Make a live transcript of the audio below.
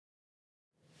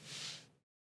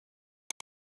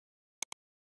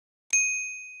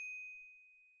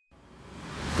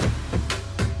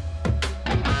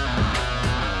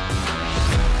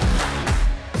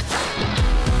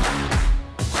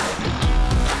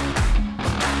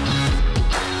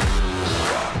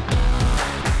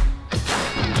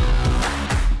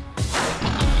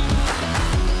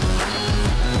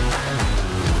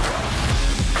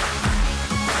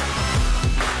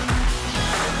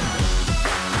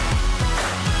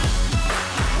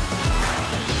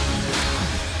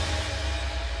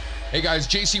Hey guys,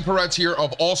 JC Parets here of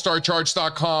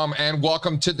allstarcharts.com and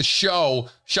welcome to the show.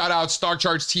 Shout out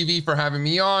StockCharts TV for having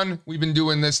me on. We've been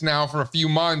doing this now for a few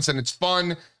months and it's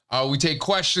fun. We take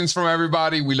questions from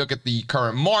everybody. We look at the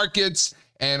current markets.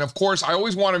 And of course, I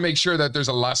always want to make sure that there's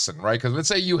a lesson, right? Because let's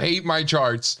say you hate my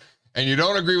charts and you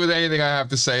don't agree with anything I have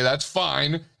to say. That's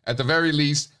fine. At the very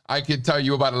least, I could tell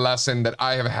you about a lesson that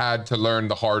I have had to learn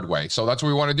the hard way. So that's what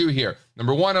we want to do here.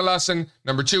 Number one, a lesson.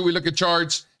 Number two, we look at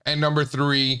charts. And number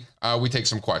three, we take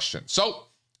some questions. So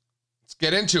let's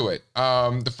get into it.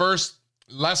 The first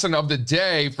lesson of the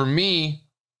day for me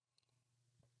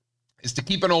is to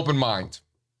keep an open mind.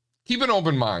 Keep an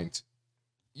open mind.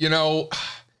 You know,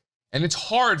 and it's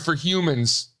hard for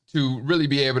humans to really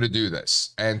be able to do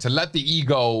this and to let the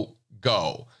ego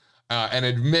go and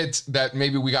admit that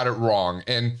maybe we got it wrong.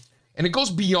 And it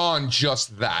goes beyond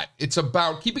just that. It's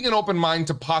about keeping an open mind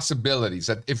to possibilities.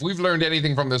 That if we've learned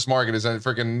anything from this market is that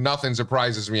freaking nothing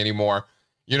surprises me anymore.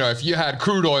 You know, if you had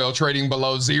crude oil trading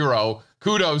below zero,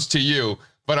 kudos to you.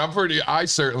 But I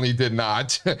certainly did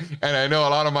not. And I know a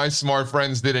lot of my smart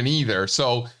friends didn't either.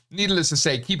 So needless to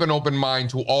say, keep an open mind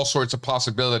to all sorts of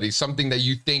possibilities. Something that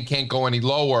you think can't go any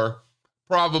lower,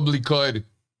 probably could.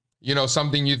 You know,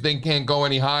 something you think can't go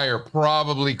any higher,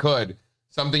 probably could.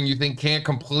 Something you think can't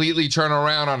completely turn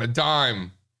around on a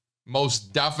dime,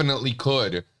 most definitely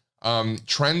could.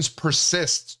 Trends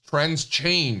persist, trends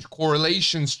change,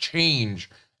 correlations change.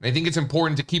 And I think it's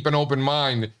important to keep an open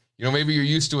mind. You know, maybe you're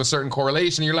used to a certain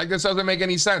correlation. You're like, this doesn't make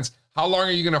any sense. How long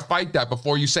are you going to fight that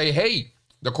before you say, hey,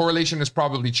 the correlation has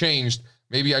probably changed.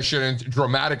 Maybe I shouldn't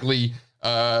dramatically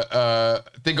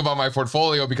think about my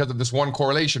portfolio because of this one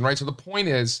correlation, right? So the point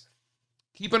is,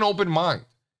 keep an open mind.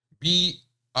 Be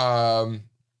open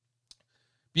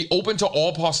to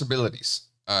all possibilities,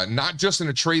 not just in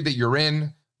a trade that you're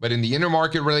in, but in the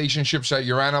intermarket relationships that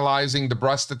you're analyzing, the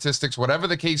breadth statistics, whatever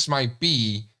the case might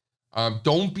be.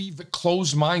 Don't be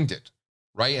closed-minded,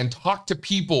 right? And talk to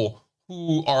people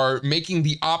who are making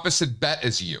the opposite bet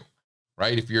as you,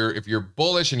 right? If you're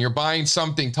bullish and you're buying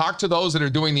something, talk to those that are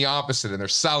doing the opposite and they're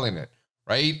selling it,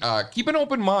 right? Keep an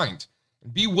open mind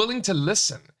and be willing to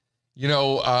listen. You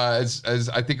know, as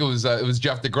I think it was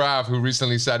Jeff DeGraff who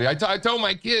recently said it. I tell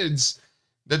my kids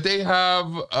that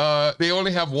they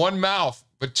only have one mouth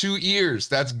but two ears.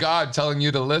 That's God telling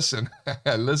you to listen,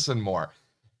 listen more.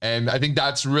 And I think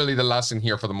that's really the lesson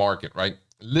here for the market, right?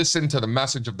 Listen to the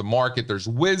message of the market. There's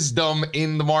wisdom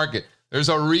in the market. There's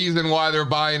a reason why they're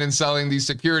buying and selling these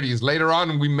securities. Later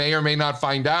on, we may or may not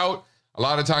find out. A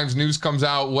lot of times news comes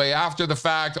out way after the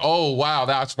fact. Oh, wow,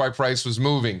 that's why price was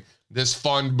moving. This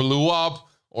fund blew up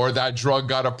or that drug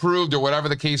got approved or whatever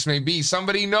the case may be.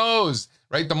 Somebody knows,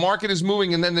 right? The market is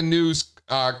moving and then the news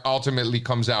ultimately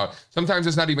comes out. Sometimes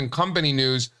it's not even company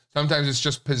news. Sometimes it's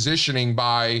just positioning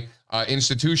by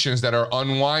institutions that are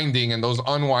unwinding, and those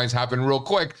unwinds happen real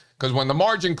quick because when the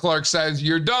margin clerk says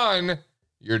you're done,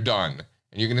 you're done.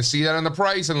 And you're going to see that on the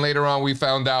price. And later on, we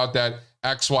found out that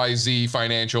XYZ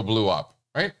Financial blew up,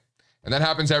 right? And that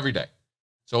happens every day.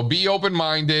 So be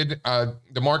open-minded.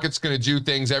 The market's going to do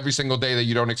things every single day that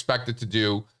you don't expect it to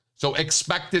do. So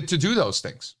expect it to do those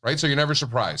things, right? So you're never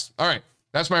surprised. All right,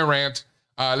 that's my rant.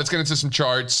 Let's get into some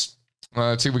charts.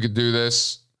 Let's see if we could do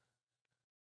this.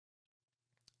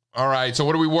 All right, so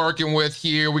what are we working with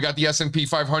here? We got the S&P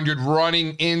 500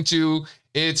 running into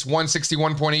its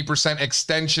 161.8%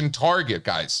 extension target,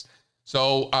 guys.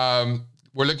 So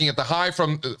we're looking at the high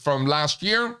from last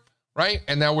year, right?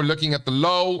 And now we're looking at the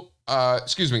low.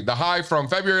 The high from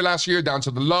February last year down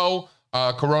to the low.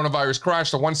 Coronavirus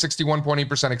crash, the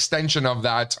 161.8% extension of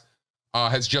that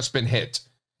has just been hit.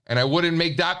 And I wouldn't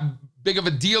make that big of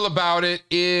a deal about it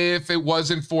if it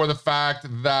wasn't for the fact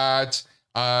that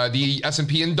the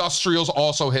S&P Industrials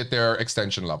also hit their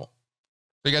extension level.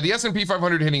 So you got the S&P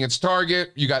 500 hitting its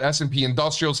target. You got S&P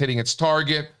Industrials hitting its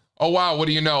target. Oh, wow, what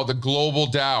do you know? The Global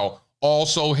Dow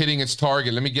also hitting its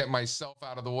target. Let me get myself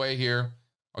out of the way here.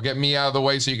 I'll get me out of the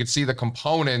way so you can see the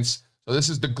components. So this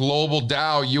is the Global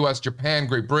Dow, US, Japan,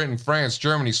 Great Britain, France,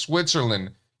 Germany,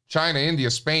 Switzerland, China, India,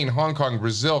 Spain, Hong Kong,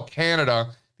 Brazil, Canada.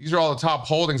 These are all the top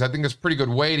holdings. I think there's pretty good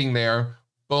weighting there.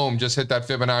 Boom, just hit that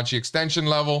Fibonacci extension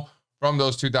level from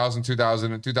those 2000,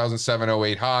 and 2007,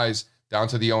 08 highs down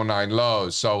to the 09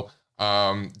 lows. So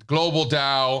Global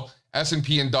Dow,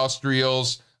 S&P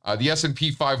Industrials, the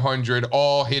S&P 500,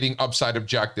 all hitting upside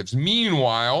objectives.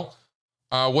 Meanwhile,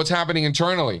 what's happening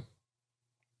internally?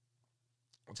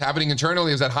 What's happening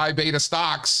internally is that high beta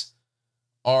stocks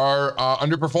are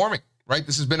underperforming, right?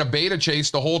 This has been a beta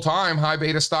chase the whole time. High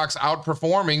beta stocks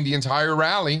outperforming the entire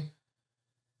rally.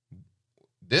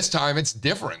 This time it's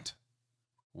different.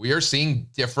 We are seeing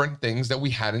different things that we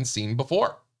hadn't seen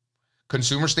before.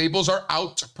 consumer staples are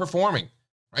outperforming,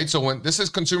 right? So when this is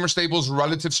consumer staples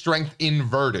relative strength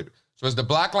inverted. So as the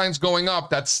black line's going up,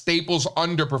 that's staples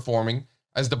underperforming.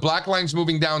 As the black line's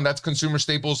moving down, that's consumer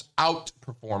staples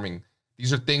outperforming.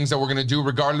 These are things that we're going to do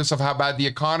regardless of how bad the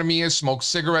economy is. Smoke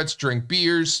cigarettes, drink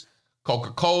beers,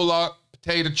 Coca-Cola,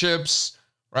 potato chips,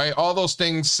 right? All those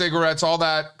things, cigarettes, all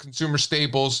that, consumer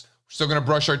staples. We're still going to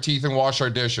brush our teeth and wash our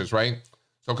dishes, right?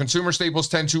 So consumer staples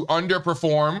tend to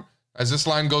underperform. As this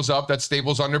line goes up, that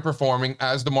staples underperforming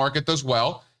as the market does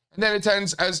well. And then it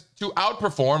tends to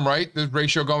outperform, right? The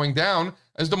ratio going down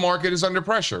as the market is under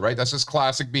pressure, right? That's just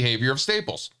classic behavior of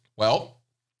staples. Well,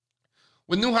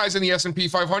 with new highs in the S&P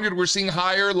 500, we're seeing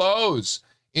higher lows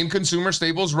in consumer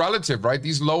staples relative, right?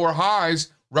 These lower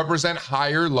highs represent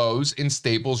higher lows in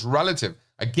staples relative.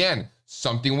 Again,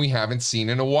 something we haven't seen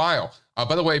in a while.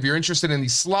 By the way, if you're interested in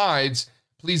these slides,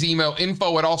 please email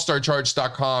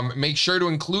info@allstarcharts.com. Make sure to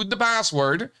include the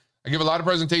password. I give a lot of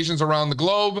presentations around the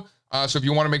globe. So if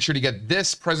you want to make sure to get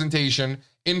this presentation,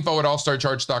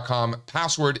 info@allstarcharts.com.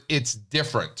 Password, it's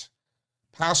different.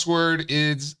 Password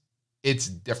is, it's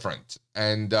different.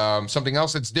 And something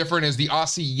else that's different is the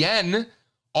Aussie yen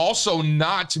also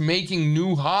not making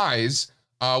new highs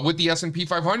with the S&P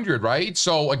 500, right?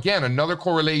 So again, another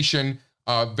correlation,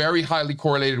 very highly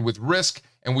correlated with risk,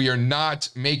 and we are not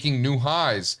making new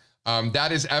highs.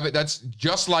 That's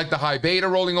just like the high beta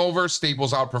rolling over,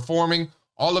 staples outperforming.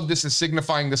 All of this is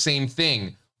signifying the same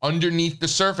thing. Underneath the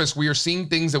surface, we are seeing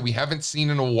things that we haven't seen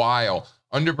in a while.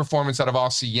 Underperformance out of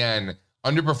Aussie yen,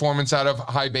 underperformance out of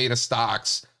high beta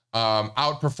stocks,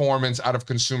 outperformance out of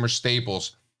consumer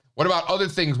staples. What about other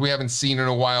things we haven't seen in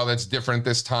a while that's different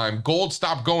this time? Gold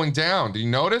stopped going down. Did you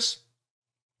notice?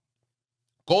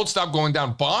 Gold stopped going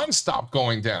down. Bonds stopped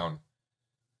going down.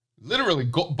 Literally,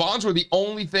 bonds were the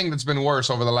only thing that's been worse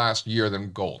over the last year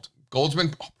than gold. Gold's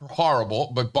been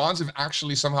horrible, but bonds have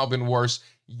actually somehow been worse.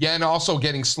 Yen also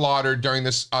getting slaughtered during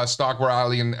this stock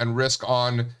rally and risk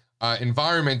on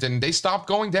environment, and they stopped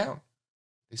going down.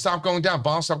 They stopped going down.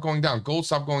 Bonds stopped going down. Gold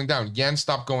stopped going down. Yen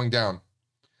stopped going down.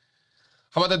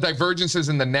 How about the divergences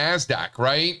in the NASDAQ,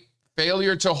 right?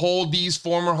 Failure to hold these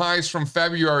former highs from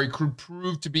February could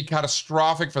prove to be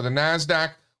catastrophic for the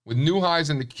NASDAQ. With new highs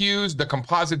in the Qs, the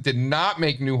composite did not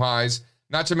make new highs,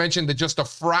 not to mention that just a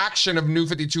fraction of new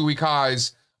 52-week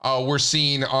highs were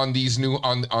seen on these new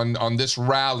on this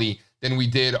rally than we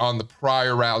did on the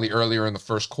prior rally earlier in the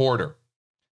first quarter.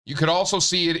 You could also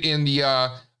see it in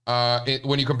the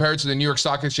when you compare it to the New York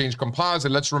Stock Exchange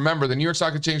Composite. Let's remember the New York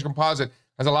Stock Exchange Composite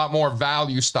has a lot more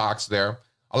value stocks there,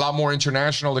 a lot more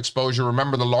international exposure.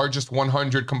 Remember, the largest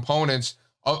 100 components,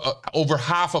 over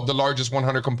half of the largest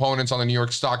 100 components on the New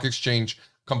York Stock Exchange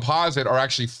Composite are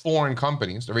actually foreign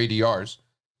companies. They're ADRs.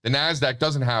 The NASDAQ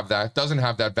doesn't have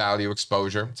that value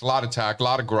exposure. It's a lot of tech, a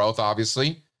lot of growth,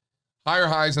 obviously. Higher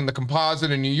highs in the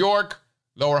composite in New York,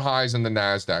 lower highs in the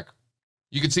NASDAQ.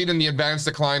 You can see it in the advanced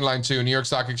decline line too. New York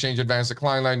Stock Exchange advanced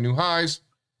decline line, new highs,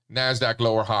 NASDAQ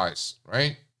lower highs,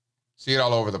 right? See it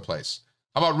all over the place.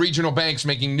 How about regional banks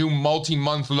making new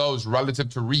multi-month lows relative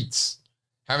to REITs?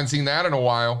 Haven't seen that in a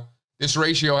while. This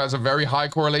ratio has a very high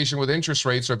correlation with interest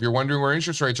rates. So if you're wondering where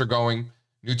interest rates are going,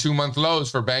 new 2-month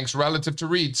lows for banks relative to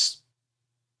REITs.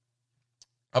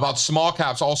 About small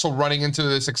caps also running into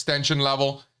this extension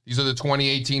level. These are the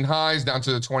 2018 highs down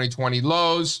to the 2020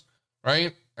 lows,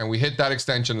 right? And we hit that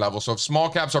extension level. So if small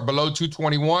caps are below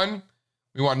 221,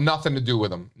 we want nothing to do with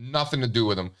them. Nothing to do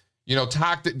with them. You know,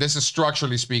 this is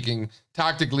structurally speaking.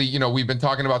 Tactically, you know, we've been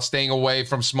talking about staying away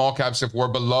from small caps if we're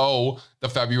below the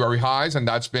February highs, and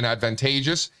that's been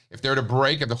advantageous. If they're to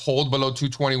break, if they hold below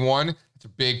 221, it's a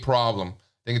big problem.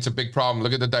 I think it's a big problem.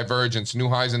 Look at the divergence. New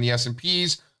highs in the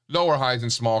S&Ps, lower highs in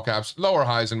small caps, lower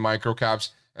highs in micro caps.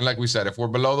 And like we said, if we're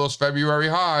below those February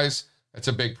highs, that's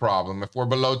a big problem. If we're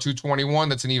below 221,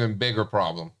 that's an even bigger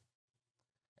problem.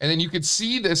 And then you could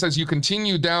see this as you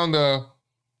continue down the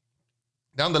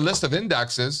list of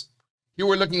indexes. Here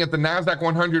we're looking at the NASDAQ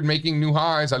 100 making new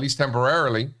highs, at least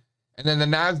temporarily. And then the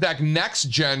NASDAQ Next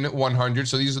Gen 100.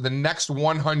 So these are the next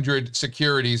 100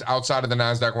 securities outside of the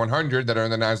NASDAQ 100 that are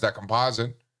in the NASDAQ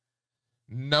composite.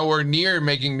 Nowhere near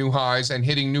making new highs and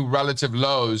hitting new relative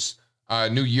lows,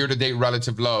 new year-to-date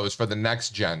relative lows for the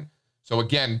Next Gen. So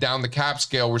again, down the cap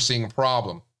scale, we're seeing a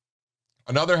problem.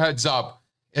 Another heads up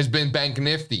has been Bank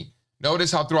Nifty.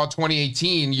 Notice how throughout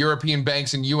 2018, European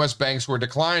banks and US banks were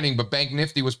declining, but Bank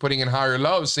Nifty was putting in higher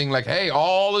lows, saying like, hey,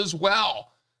 all is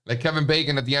well. Like Kevin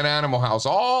Bacon at the Animal House,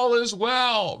 all is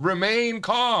well, remain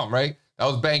calm, right? That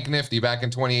was Bank Nifty back in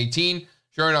 2018.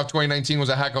 Sure enough, 2019 was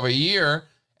a heck of a year.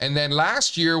 And then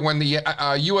last year, when the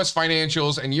US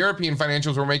financials and European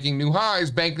financials were making new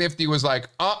highs, Bank Nifty was like,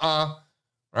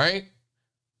 right?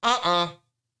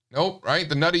 Nope, right?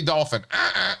 The nutty dolphin,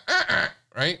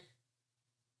 right?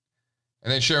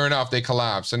 And then sure enough, they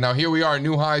collapsed. And now here we are,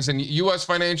 new highs in US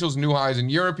financials, new highs in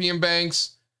European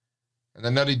banks, and the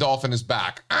nutty dolphin is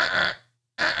back,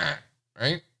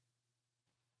 right?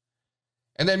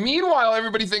 And then meanwhile,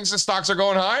 everybody thinks the stocks are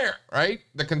going higher, right?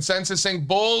 The consensus saying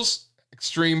bulls,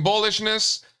 extreme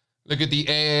bullishness. Look at the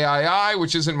AAII,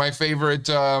 which isn't my favorite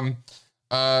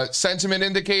sentiment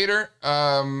indicator.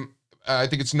 I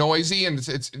think it's noisy and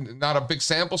it's not a big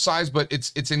sample size, but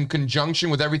it's in conjunction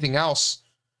with everything else,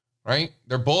 right?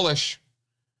 They're bullish,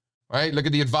 right? Look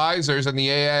at the advisors and the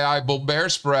AAII bull bear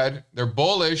spread. They're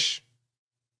bullish,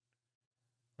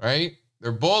 right?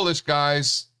 They're bullish,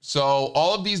 guys. So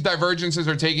all of these divergences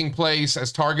are taking place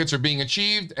as targets are being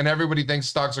achieved and everybody thinks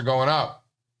stocks are going up.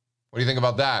 What do you think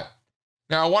about that?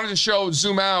 Now, I wanted to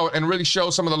zoom out and really show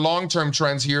some of the long-term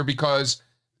trends here, because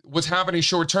what's happening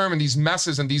short-term and these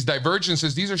messes and these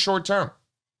divergences, these are short-term.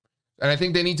 And I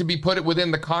think they need to be put within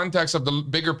the context of the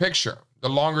bigger picture, the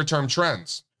longer-term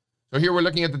trends. So here we're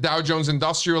looking at the Dow Jones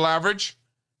Industrial Average.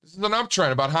 This is an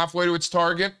uptrend, about halfway to its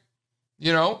target.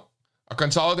 You know, a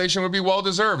consolidation would be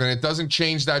well-deserved, and it doesn't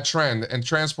change that trend. And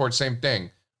transport, same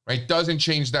thing, right? Doesn't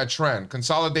change that trend.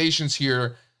 Consolidations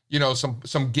here, you know,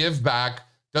 some give back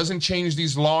doesn't change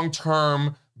these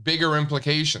long-term bigger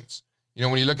implications. You know,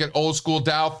 when you look at old school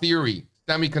Dow theory,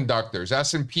 semiconductors,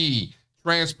 S&P,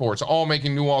 transports, all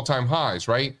making new all-time highs,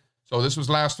 right? So this was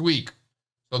last week.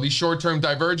 So these short-term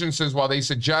divergences, while they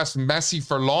suggest messy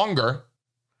for longer,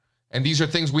 and these are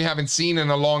things we haven't seen in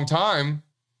a long time,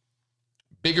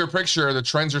 bigger picture, the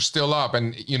trends are still up.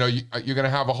 And, you know, you're going to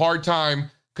have a hard time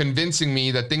convincing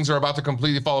me that things are about to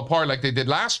completely fall apart like they did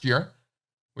last year,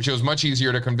 which it was much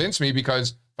easier to convince me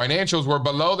because financials were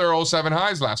below their 07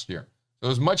 highs last year. So it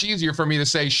was much easier for me to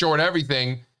say short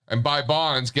everything and buy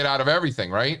bonds, get out of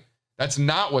everything, right? That's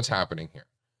not what's happening here.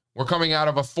 We're coming out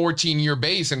of a 14-year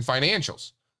base in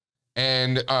financials.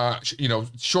 And, you know,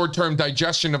 short-term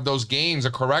digestion of those gains,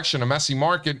 a correction, a messy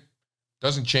market,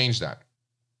 doesn't change that.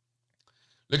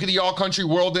 Look at the All-Country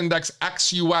World Index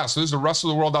ex-US. So this is the rest of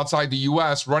the world outside the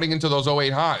US running into those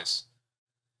 08 highs.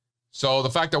 So the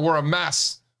fact that we're a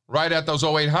mess right at those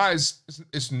 08 highs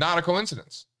is not a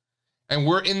coincidence. And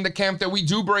we're in the camp that we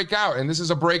do break out. And this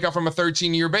is a breakout from a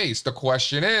 13-year base. The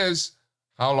question is,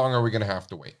 how long are we going to have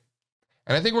to wait?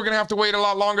 And I think we're going to have to wait a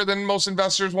lot longer than most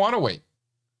investors want to wait.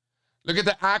 Look at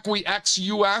the ACWI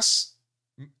ex-US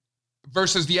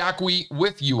versus the ACWI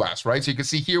with US, right? So you can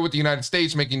see here with the United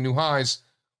States making new highs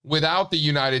without the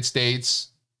United States,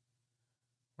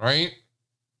 right?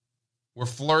 We're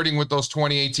flirting with those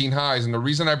 2018 highs. And the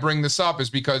reason I bring this up is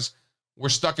because we're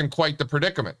stuck in quite the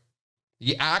predicament.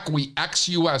 The ACWI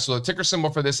ex-US, so the ticker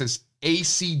symbol for this is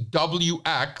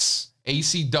ACWX.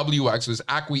 ACWX is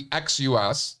ACWI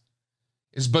ex-US,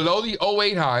 is below the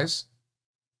 08 highs,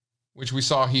 which we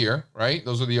saw here, right?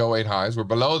 Those are the 08 highs. We're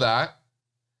below that,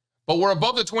 but we're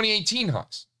above the 2018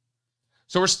 highs.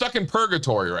 So we're stuck in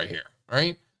purgatory right here,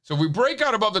 right? So if we break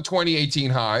out above the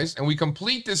 2018 highs and we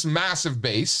complete this massive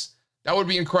base, that would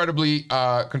be incredibly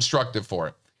constructive for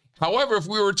it. However, if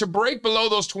we were to break below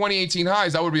those 2018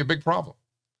 highs, that would be a big problem.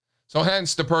 So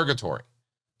hence the purgatory.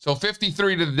 So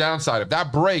 53 to the downside. If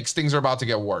that breaks, things are about to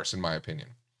get worse, in my opinion.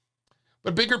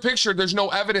 But bigger picture, there's no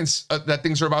evidence that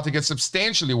things are about to get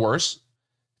substantially worse.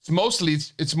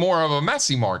 It's more of a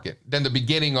messy market than the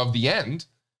beginning of the end.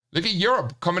 Look at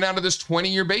Europe coming out of this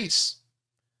 20-year base.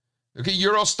 Look at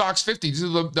Euro Stocks 50. This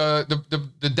is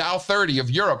the Dow 30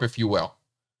 of Europe, if you will.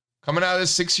 Coming out of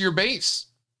this 6-year base.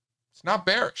 It's not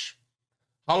bearish.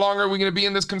 How long are we going to be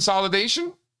in this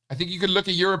consolidation? I think you could look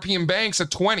at European banks at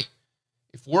 20.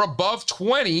 If we're above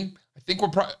 20, I think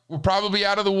we're probably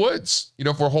out of the woods, you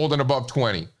know, if we're holding above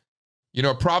 20. You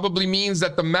know, it probably means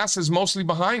that the mess is mostly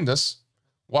behind us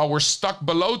while we're stuck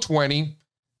below 20.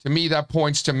 To me, that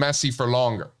points to messy for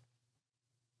longer.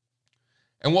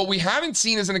 And what we haven't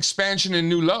seen is an expansion in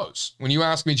new lows. When you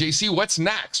ask me, JC, what's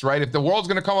next, right? If the world's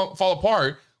going to fall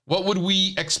apart, what would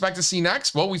we expect to see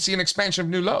next? Well, we see an expansion of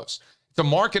new lows. It's a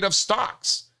market of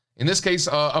stocks. In this case,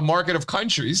 a market of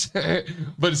countries,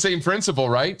 but the same principle,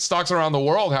 right? Stocks around the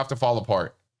world have to fall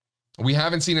apart. We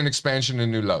haven't seen an expansion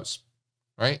in new lows,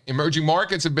 right? Emerging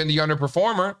markets have been the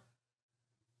underperformer.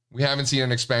 We haven't seen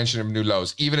an expansion of new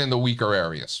lows, even in the weaker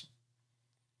areas.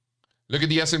 Look at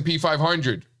the S&P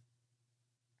 500.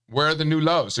 Where are the new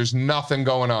lows? There's nothing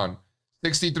going on.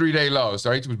 63-day lows,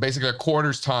 right? It was basically a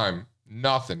quarter's time.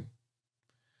 Nothing.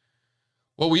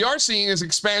 What we are seeing is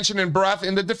expansion and breadth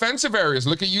in the defensive areas.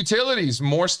 Look at utilities.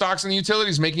 More stocks in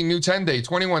utilities making new 10-day,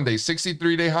 21-day,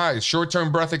 63-day highs.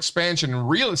 Short-term breadth expansion in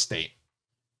real estate.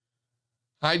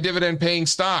 High dividend paying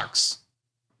stocks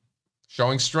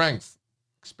showing strength,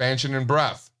 expansion and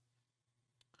breadth.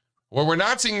 Where we're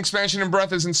not seeing expansion and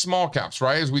breadth is in small caps,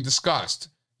 right? As we discussed.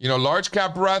 You know, large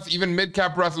cap breadth, even mid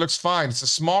cap breadth looks fine. It's the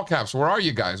small caps. Where are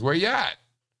you guys? Where are you at?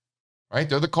 Right?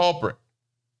 They're the culprit.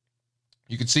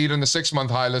 You can see it in the 6-month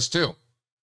high list too,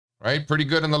 right? Pretty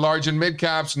good in the large and mid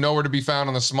caps, nowhere to be found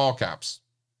on the small caps.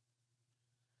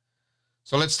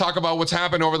 So let's talk about what's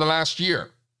happened over the last year,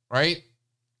 right?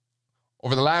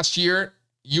 Over the last year,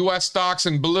 US stocks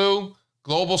in blue,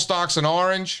 global stocks in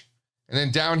orange, and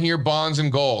then down here, bonds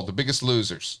and gold, the biggest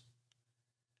losers.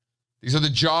 These are the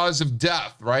jaws of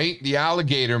death, right? The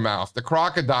alligator mouth, the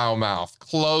crocodile mouth,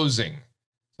 closing.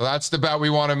 So that's the bet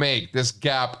we want to make. This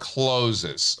gap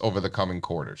closes over the coming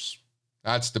quarters.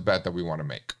 That's the bet that we want to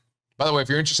make. By the way, if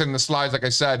you're interested in the slides, like I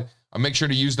said, make sure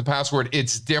to use the password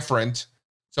 "it's different."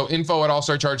 So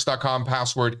info@allstarcharts.com,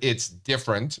 password "it's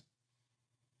different."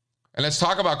 And let's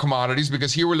talk about commodities,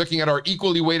 because here we're looking at our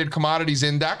equally weighted commodities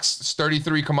index. It's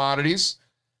 33 commodities.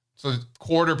 So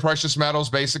quarter precious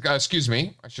metals, I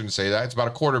shouldn't say that. It's about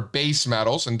a quarter base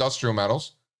metals, industrial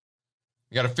metals.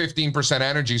 You got a 15%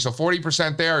 energy. So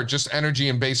 40% there are just energy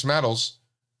and base metals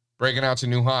breaking out to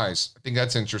new highs. I think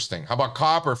that's interesting. How about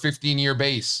copper, 15-year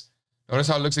base? Notice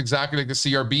how it looks exactly like the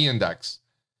CRB index.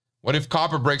 What if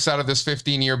copper breaks out of this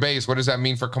 15-year base? What does that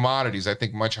mean for commodities? I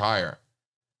think much higher.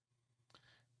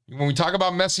 When we talk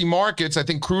about messy markets, I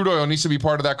think crude oil needs to be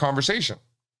part of that conversation,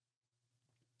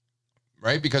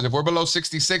 right? Because if we're below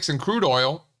 66 in crude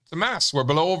oil, it's a mess. We're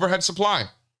below overhead supply.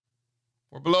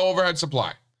 We're below overhead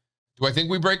supply. Do I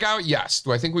think we break out? Yes.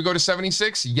 Do I think we go to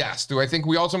 76? Yes. Do I think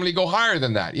we ultimately go higher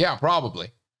than that? Yeah, probably.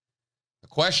 The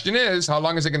question is, how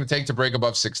long is it going to take to break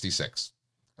above 66?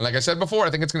 And like I said before,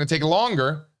 I think it's going to take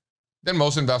longer than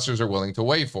most investors are willing to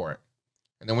wait for it.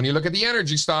 And then when you look at the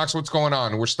energy stocks, what's going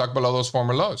on? We're stuck below those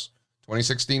former lows.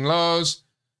 2016 lows,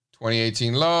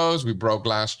 2018 lows, we broke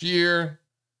last year,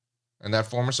 and that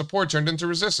former support turned into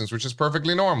resistance, which is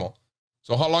perfectly normal.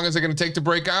 So how long is it going to take to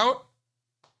break out?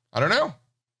 I don't know.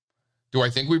 Do I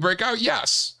think we break out?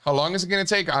 Yes. How long is it going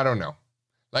to take? I don't know.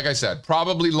 Like I said,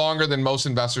 probably longer than most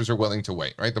investors are willing to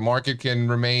wait, right? The market can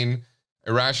remain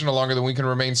irrational longer than we can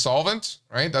remain solvent,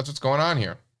 right? That's what's going on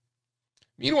here.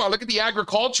 Meanwhile, look at the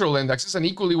agricultural index. It's an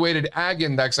equally weighted ag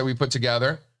index that we put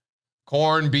together.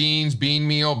 Corn, beans, bean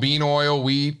meal, bean oil,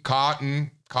 wheat, cotton,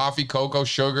 coffee, cocoa,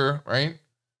 sugar, right?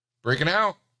 Breaking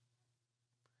out.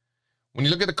 When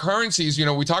you look at the currencies, you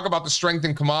know, we talk about the strength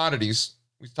in commodities.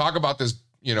 We talk about this,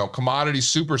 you know, commodity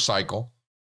super cycle.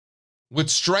 With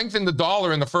strength in the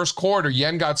dollar in the first quarter,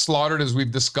 yen got slaughtered, as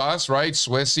we've discussed, right?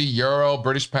 Swissy, euro,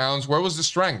 British pounds. Where was the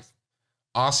strength?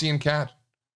 Aussie and CAD.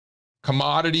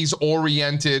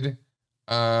 Commodities-oriented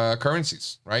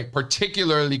currencies, right?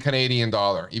 Particularly Canadian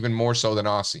dollar, even more so than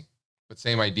Aussie, but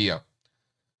same idea.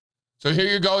 So here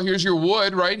you go. Here's your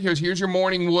wood, right? Here's your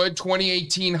morning wood,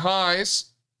 2018 highs,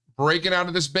 breaking out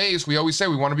of this base. We always say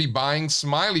we want to be buying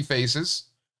smiley faces,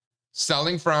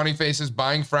 selling frowny faces,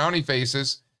 buying frowny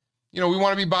faces. You know, we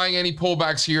want to be buying any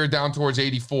pullbacks here down towards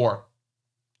 84,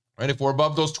 right? If we're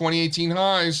above those 2018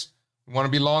 highs, we want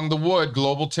to be long the wood,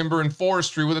 global timber and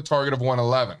forestry with a target of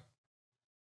 111.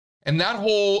 And that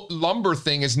whole lumber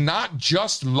thing is not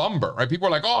just lumber, right? People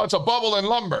are like, oh, it's a bubble in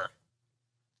lumber.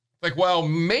 Like, well,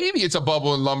 maybe it's a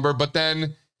bubble in lumber, but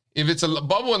then if it's a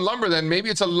bubble in lumber, then maybe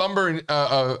it's a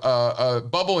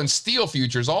bubble in steel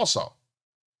futures also,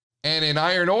 and in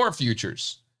iron ore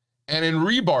futures, and in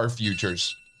rebar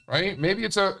futures, right? Maybe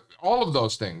it's all of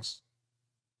those things,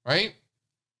 right?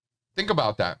 Think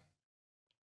about that.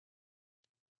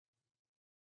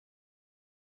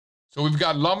 So we've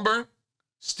got lumber,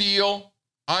 steel,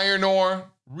 iron ore,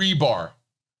 rebar,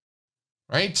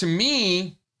 right? To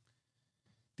me,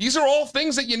 these are all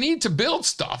things that you need to build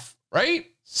stuff, right?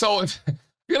 So if I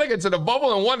feel like it's in a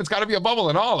bubble in one, it's got to be a bubble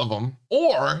in all of them.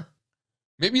 Or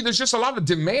maybe there's just a lot of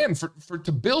demand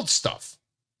to build stuff,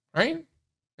 right?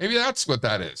 Maybe that's what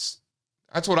that is.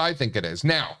 That's what I think it is.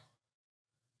 Now,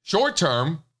 short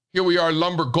term, here we are,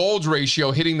 lumber gold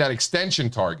ratio hitting that extension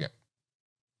target.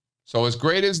 So as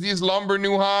great as these lumber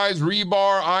new highs,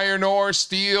 rebar, iron ore,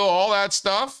 steel, all that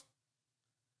stuff,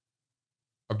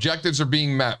 objectives are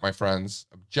being met, my friends.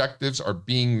 Objectives are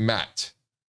being met.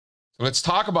 So let's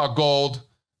talk about gold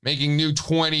making new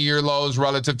 20-year lows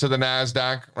relative to the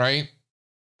NASDAQ, right?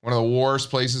 One of the worst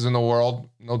places in the world,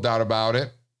 no doubt about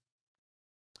it.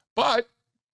 But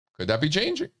could that be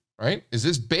changing, right? Is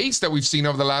this base that we've seen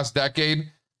over the last decade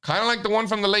Kind of like the one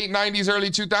from the late 90s, early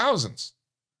 2000s.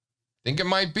 Think it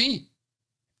might be.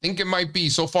 Think it might be.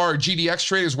 So far, our GDX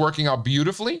trade is working out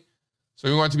beautifully. So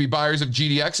we want to be buyers of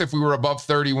GDX if we were above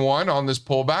 31 on this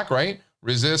pullback, right?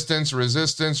 Resistance,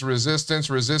 resistance, resistance,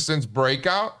 resistance,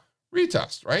 breakout,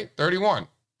 retest, right? 31,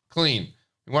 clean.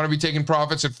 We want to be taking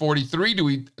profits at 43.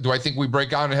 Do I think we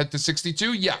break out and head to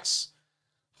 62? Yes.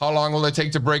 How long will it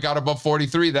take to break out above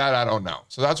 43? That I don't know.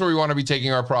 So that's where we want to be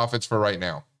taking our profits for right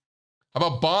now. How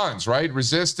about bonds, right?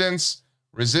 Resistance,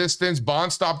 resistance,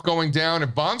 bonds stopped going down.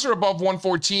 If bonds are above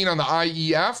 114 on the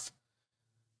IEF,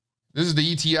 this is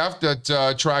the ETF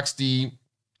that tracks the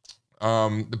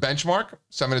benchmark,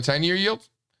 7 to 10 year yield.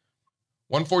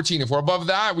 114. If we're above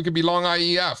that, we could be long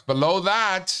IEF. Below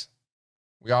that,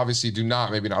 we obviously do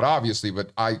not. Maybe not obviously,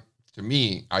 but to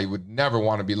me, I would never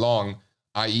want to be long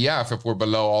IEF if we're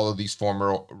below all of these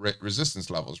former resistance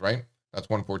levels, right? That's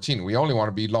 114. We only want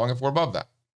to be long if we're above that,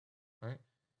 right? And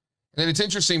then it's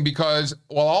interesting because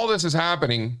while all this is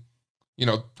happening, you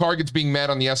know, targets being met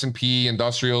on the S&P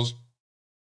Industrials,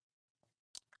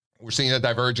 we're seeing the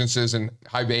divergences in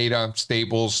high beta,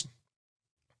 staples,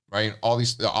 right? All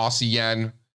these, the Aussie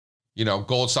yen, you know,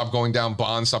 gold stopped going down,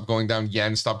 bonds stopped going down,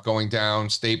 yen stopped going down,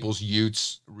 staples,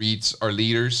 Utes, REITs are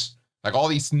leaders. Like all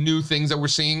these new things that we're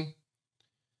seeing.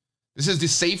 This is the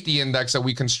safety index that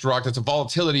we construct. It's a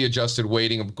volatility adjusted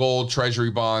weighting of gold,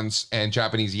 treasury bonds, and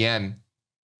Japanese yen.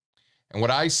 And what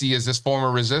I see is this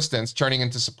former resistance turning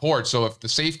into support. So if the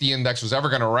safety index was ever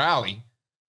going to rally,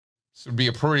 this would be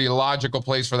a pretty logical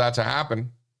place for that to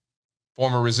happen.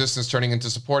 Former resistance turning into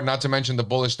support, not to mention the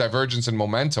bullish divergence and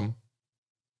momentum.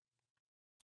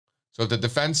 So if the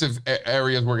defensive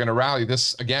areas were going to rally,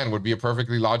 this, again, would be a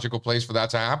perfectly logical place for that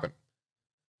to happen.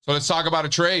 So let's talk about a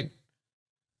trade.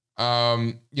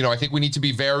 You know, I think we need to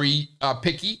be very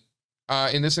picky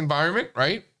in this environment,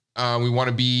 right? We want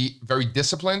to be very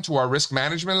disciplined to our risk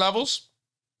management levels.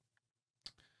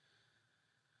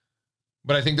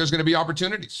 But I think there's going to be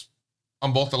opportunities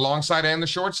on both the long side and the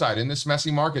short side. In this messy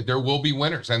market, there will be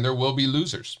winners and there will be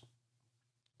losers.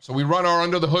 So we run our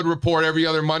under the hood report every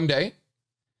other Monday.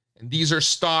 And these are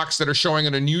stocks that are showing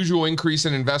an unusual increase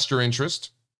in investor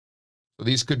interest. So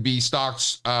these could be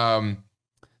stocks,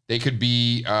 they could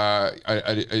be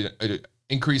an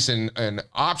increase in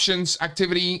options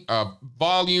activity,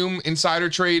 volume, insider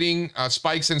trading,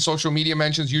 spikes in social media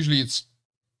mentions. Usually it's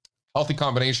a healthy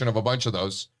combination of a bunch of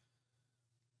those.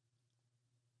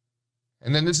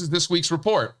 And then this is this week's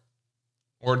report,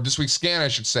 or this week's scan, I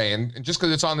should say. And just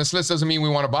because it's on this list doesn't mean we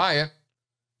want to buy it.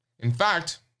 In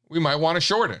fact, we might want to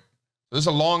short it. So this is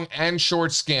a long and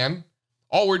short scan.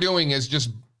 All we're doing is just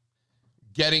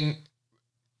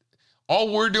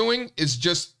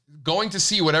going to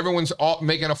see what everyone's all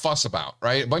making a fuss about,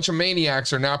 right? A bunch of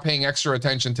maniacs are now paying extra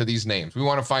attention to these names. We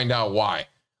want to find out why.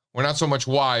 We're not so much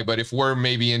why, but if we're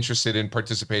maybe interested in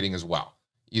participating as well.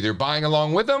 Either buying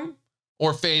along with them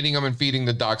or fading them and feeding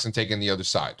the ducks and taking the other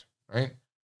side, right?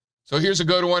 So here's a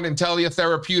good one. Intellia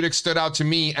Therapeutics stood out to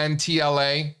me,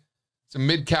 NTLA. It's a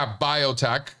mid-cap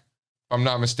biotech. If I'm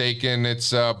not mistaken,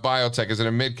 it's biotech. Is it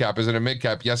a mid-cap? Is it a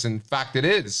mid-cap? Yes, in fact, it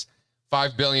is.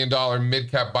 $5 billion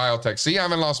mid-cap biotech. See, I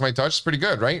haven't lost my touch. It's pretty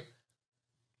good, right?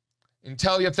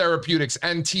 Intellia Therapeutics,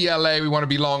 NTLA, we want to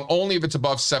be long only if it's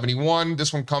above 71.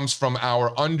 This one comes from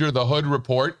our Under the Hood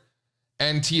report.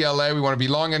 NTLA, we want to be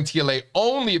long NTLA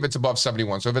only if it's above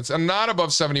 71. So if it's not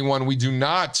above 71, we do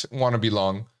not want to be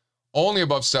long. Only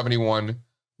above 71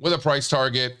 with a price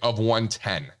target of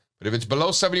 110. But if it's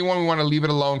below 71, we want to leave it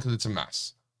alone because it's a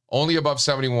mess. Only above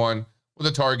 71 with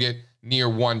a target near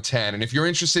 110. And if you're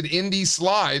interested in these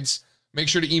slides, make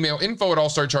sure to email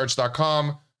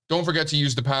info@allstarcharts.com. Don't forget to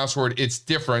use the password. It's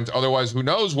different. Otherwise, who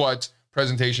knows what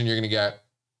presentation you're going to get.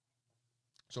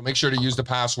 So make sure to use the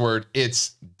password.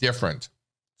 It's different.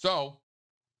 So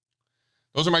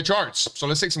those are my charts. So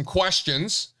let's take some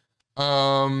questions.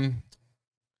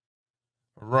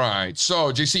 Right.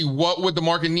 So JC, what would the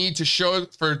market need to show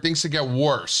for things to get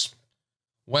worse?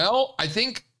 Well, I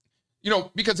think, you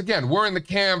know, because again, we're in the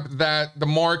camp that the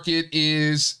market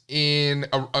is in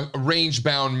a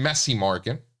range-bound, messy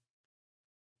market.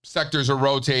 Sectors are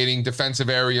rotating. Defensive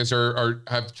areas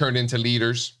have turned into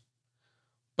leaders.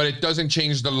 But it doesn't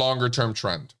change the longer-term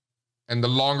trend. And the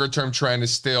longer-term trend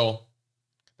is still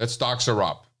that stocks are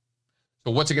up.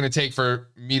 So what's it going to take for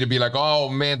me to be like, oh,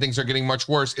 man, things are getting much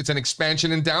worse? It's an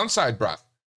expansion in downside breadth,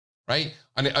 right?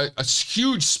 A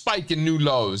huge spike in new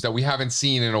lows that we haven't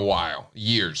seen in a while,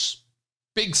 years.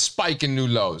 Big spike in new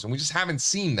lows, and we just haven't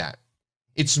seen that.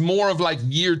 It's more of like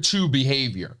year two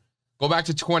behavior. Go back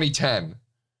to 2010,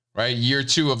 right? Year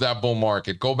two of that bull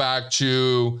market. Go back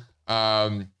to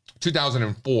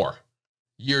 2004.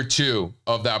 year 2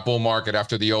 of that bull market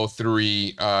after the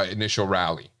 03 initial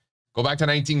rally. Go back to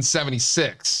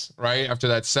 1976, right? After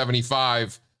that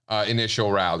 75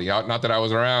 initial rally. Not that I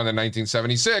was around in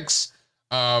 1976,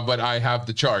 but I have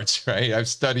the charts, right? I've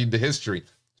studied the history.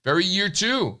 Very year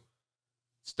 2.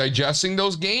 It's digesting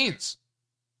those gains.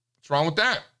 What's wrong with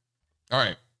that? All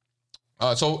right.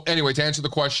 So anyway, to answer the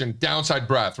question, downside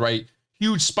breadth, right?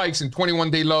 Huge spikes in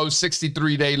 21-day lows,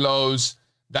 63-day lows.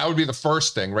 That would be the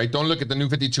first thing, right? Don't look at the new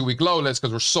 52-week low list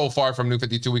because we're so far from new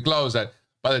 52-week lows that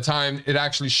by the time it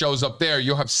actually shows up there,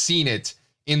 you'll have seen it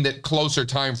in the closer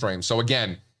time frame. So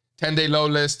again, 10-day low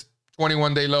list,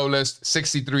 21-day low list,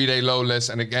 63-day low list.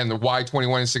 And again, the why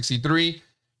 21 and 63,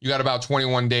 you got about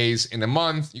 21 days in a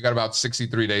month. You got about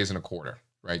 63 days in a quarter,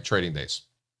 right? Trading days.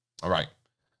 All right.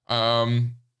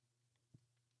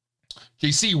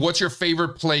 JC, what's your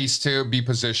favorite place to be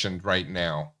positioned right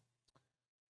now?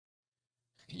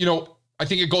 You know, I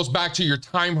think it goes back to your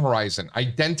time horizon,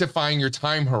 identifying your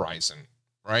time horizon,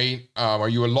 right? Are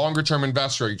you a longer term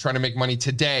investor? Are you trying to make money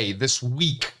today, this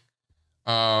week?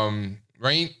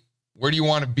 Right? Where do you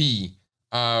want to be?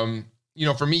 You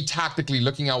know, for me, tactically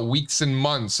looking out weeks and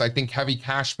months, I think heavy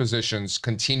cash positions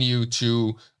will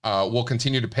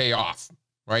continue to pay off,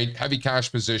 right? Heavy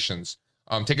cash positions.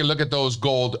 Take a look at those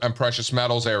gold and precious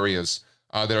metals areas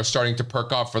that are starting to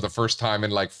perk up for the first time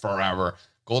in like forever.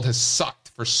 Gold has sucked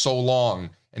for so long,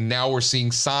 and now we're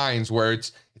seeing signs where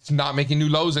it's not making new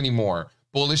lows anymore.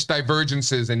 Bullish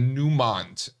divergences in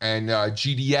Newmont and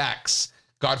GDX.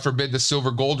 God forbid the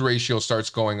silver gold ratio starts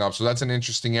going up. So that's an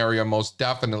interesting area, most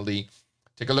definitely.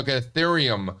 Take a look at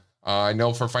Ethereum. I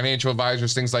know for financial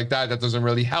advisors, things like that, that doesn't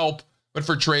really help. But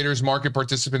for traders, market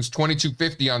participants,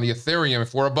 2250 on the Ethereum.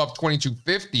 If we're above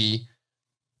 2250,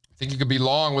 I think you could be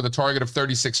long with a target of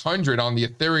 3600 on the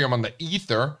Ethereum, on the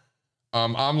Ether.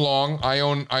 I'm long. I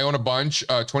own a bunch.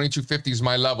 2250 is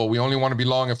my level. We only want to be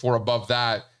long if we're above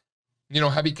that. You know,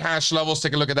 heavy cash levels.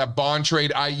 Take a look at that bond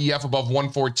trade. IEF above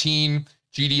 114.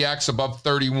 GDX above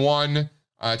 31.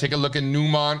 Take a look at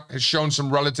Newmont. Has shown some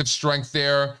relative strength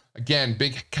there. Again,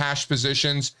 big cash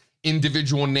positions.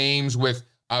 Individual names with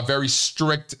very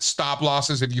strict stop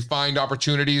losses. If you find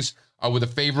opportunities with a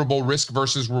favorable risk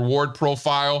versus reward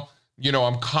profile, you know,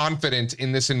 I'm confident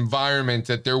in this environment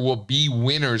that there will be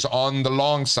winners on the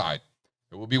long side.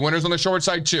 There will be winners on the short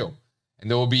side too. And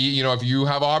there will be, you know, if you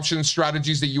have option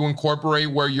strategies that you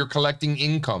incorporate where you're collecting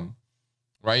income,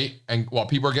 right? And while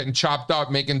people are getting chopped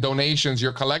up, making donations,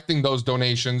 you're collecting those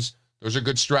donations. Those are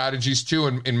good strategies too,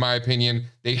 in my opinion.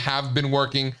 They have been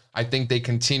working. I think they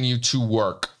continue to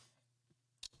work.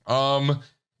 And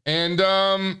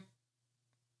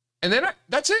then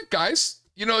that's it, guys.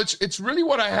 You know, it's really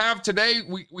what I have today.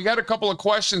 We got a couple of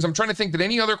questions. I'm trying to think, did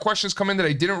any other questions come in that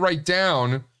I didn't write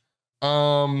down?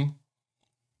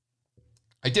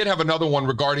 I did have another one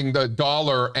regarding the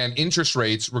dollar and interest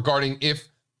rates, regarding if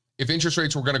interest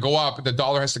rates were going to go up, the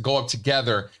dollar has to go up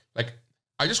together. Like,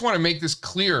 I just want to make this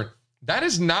clear. That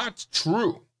is not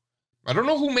true. I don't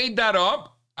know who made that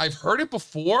up. I've heard it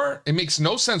before. It makes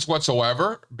no sense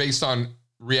whatsoever based on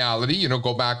reality. You know,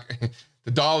 go back,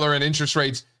 the dollar and interest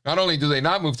rates, not only do they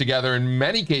not move together, in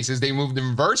many cases, they moved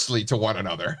inversely to one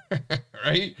another,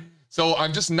 right? So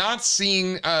I'm just not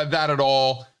seeing that at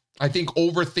all. I think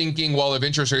overthinking, well, if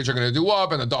interest rates are going to do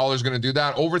up and the dollar is going to do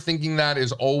that, overthinking that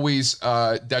is always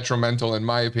detrimental, in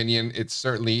my opinion. It's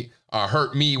certainly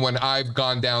hurt me when I've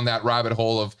gone down that rabbit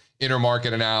hole of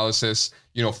intermarket analysis,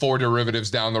 you know, for derivatives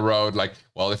down the road. Like,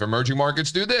 well, if emerging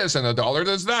markets do this and the dollar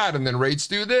does that, and then rates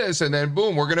do this, and then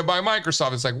boom, we're going to buy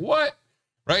Microsoft. It's like, what?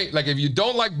 Right? Like, if you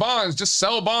don't like bonds, just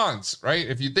sell bonds, right?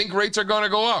 If you think rates are going to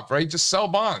go up, right, just sell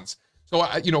bonds. So,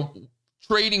 you know,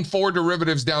 trading for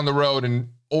derivatives down the road and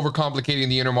overcomplicating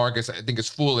the intermarkets, I think is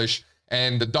foolish.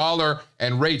 And the dollar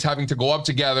and rates having to go up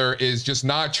together is just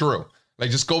not true.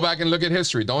 Like, just go back and look at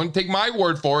history. Don't take my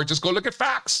word for it. Just go look at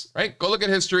facts, right? Go look at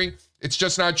history. It's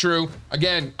just not true.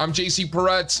 Again, I'm JC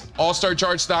Parets,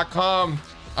 allstarcharts.com.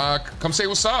 Come say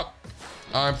what's up.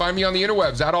 Find me on the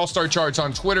interwebs at allstarcharts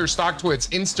on Twitter, StockTwits,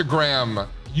 Instagram,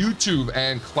 YouTube,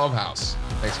 and Clubhouse.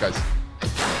 Thanks, guys.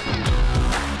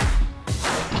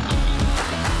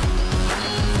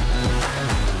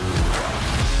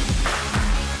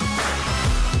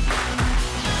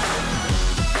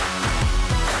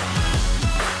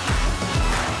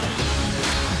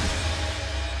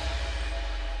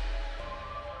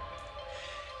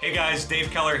 Hey guys,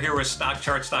 Dave Keller here with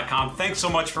StockCharts.com. Thanks so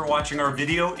much for watching our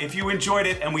video. If you enjoyed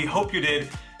it, and we hope you did,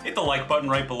 hit the like button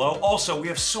right below. Also, we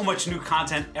have so much new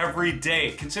content every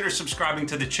day. Consider subscribing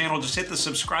to the channel. Just hit the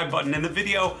subscribe button in the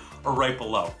video or right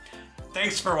below.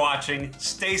 Thanks for watching.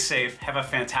 Stay safe. Have a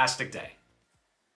fantastic day.